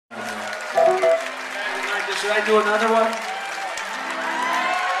Should I do another one?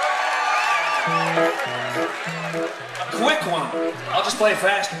 A quick one. I'll just play it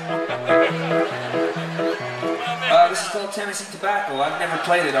faster. This is called Tennessee Tobacco. I've never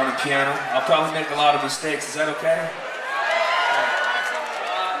played it on a piano. I'll probably make a lot of mistakes. Is that okay?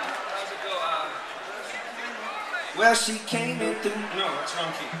 Well, she came in through... No, that's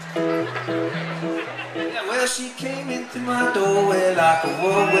wrong key. Yeah, well, she came in through my doorway like a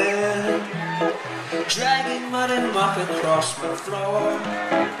whirlwind, dragging mud and muck across my floor.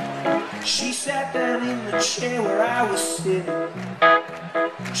 She sat down in the chair where I was sitting.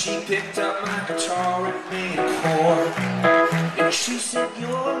 She picked up my guitar and made a chord. And she said,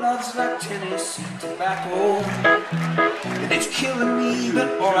 your love's like Tennessee tobacco, and it's killing me,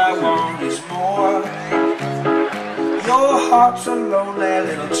 but all I want is more. Your heart's a lonely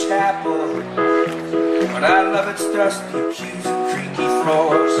little chapel, but I love its dusty pews and creaky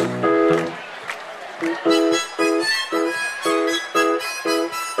floors.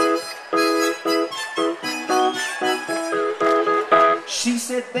 She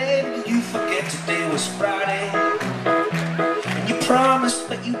said, babe, did you forget today was Friday? And you promised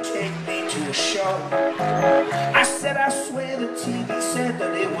that you'd take me to a show. I said, I swear the TV said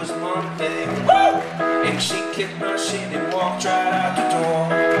that it was Monday. Woo! And she kicked my shit and walked right out the door.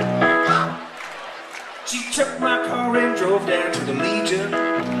 She took my car and drove down to the Legion,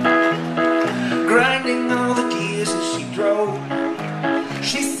 grinding all the gears as she drove.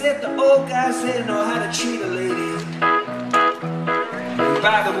 She said the old guys didn't know how to treat a lady.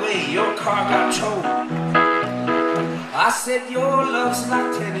 By the way, your car got towed. I said, your love's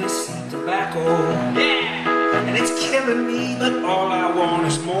like Tennessee tobacco, yeah, and it's killing me, but all I want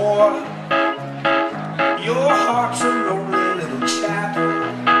is more. Your heart's a lonely little chapel,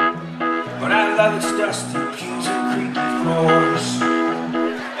 but I love its dusty pews and creaky floors.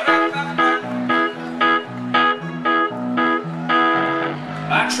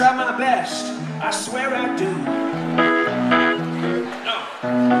 I try my best, I swear I do.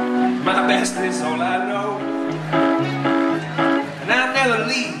 My best is all I know, and I'll never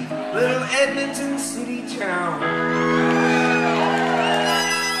leave little Edmonton city town.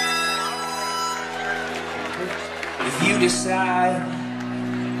 If you decide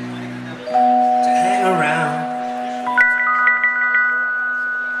to hang around.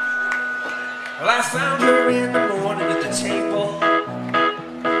 Well, I found her in the morning at the table,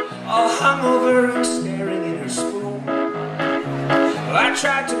 all hungover and staring in her spoon. Well, I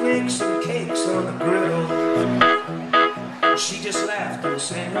tried to make some cakes on the griddle. She just laughed and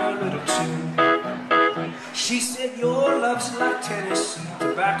sang her little tune. She said, your love's like Tennessee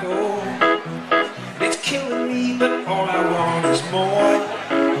tobacco, it's killing me, but all I want is more.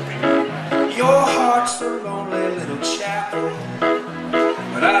 Your heart's a lonely little chapel,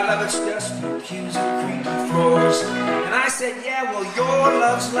 but I love its dusty pews and creaky floors. And I said, yeah, well, your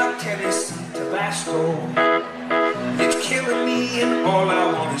love's like Tennessee Tabasco, it's killing me, and all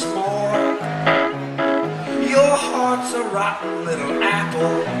I want is more. Your heart's a rotten little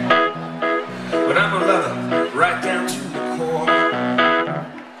apple, but I'm a lover right down to the core. Yeah,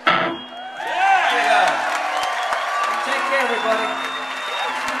 there you go. Take care, everybody.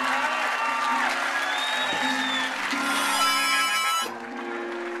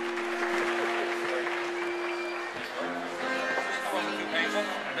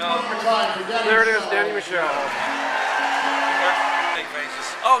 No. There it is, Danny Michel.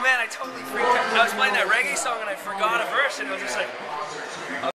 Oh man, I totally freaked out. I was playing that reggae song and I forgot a verse, and it was just like...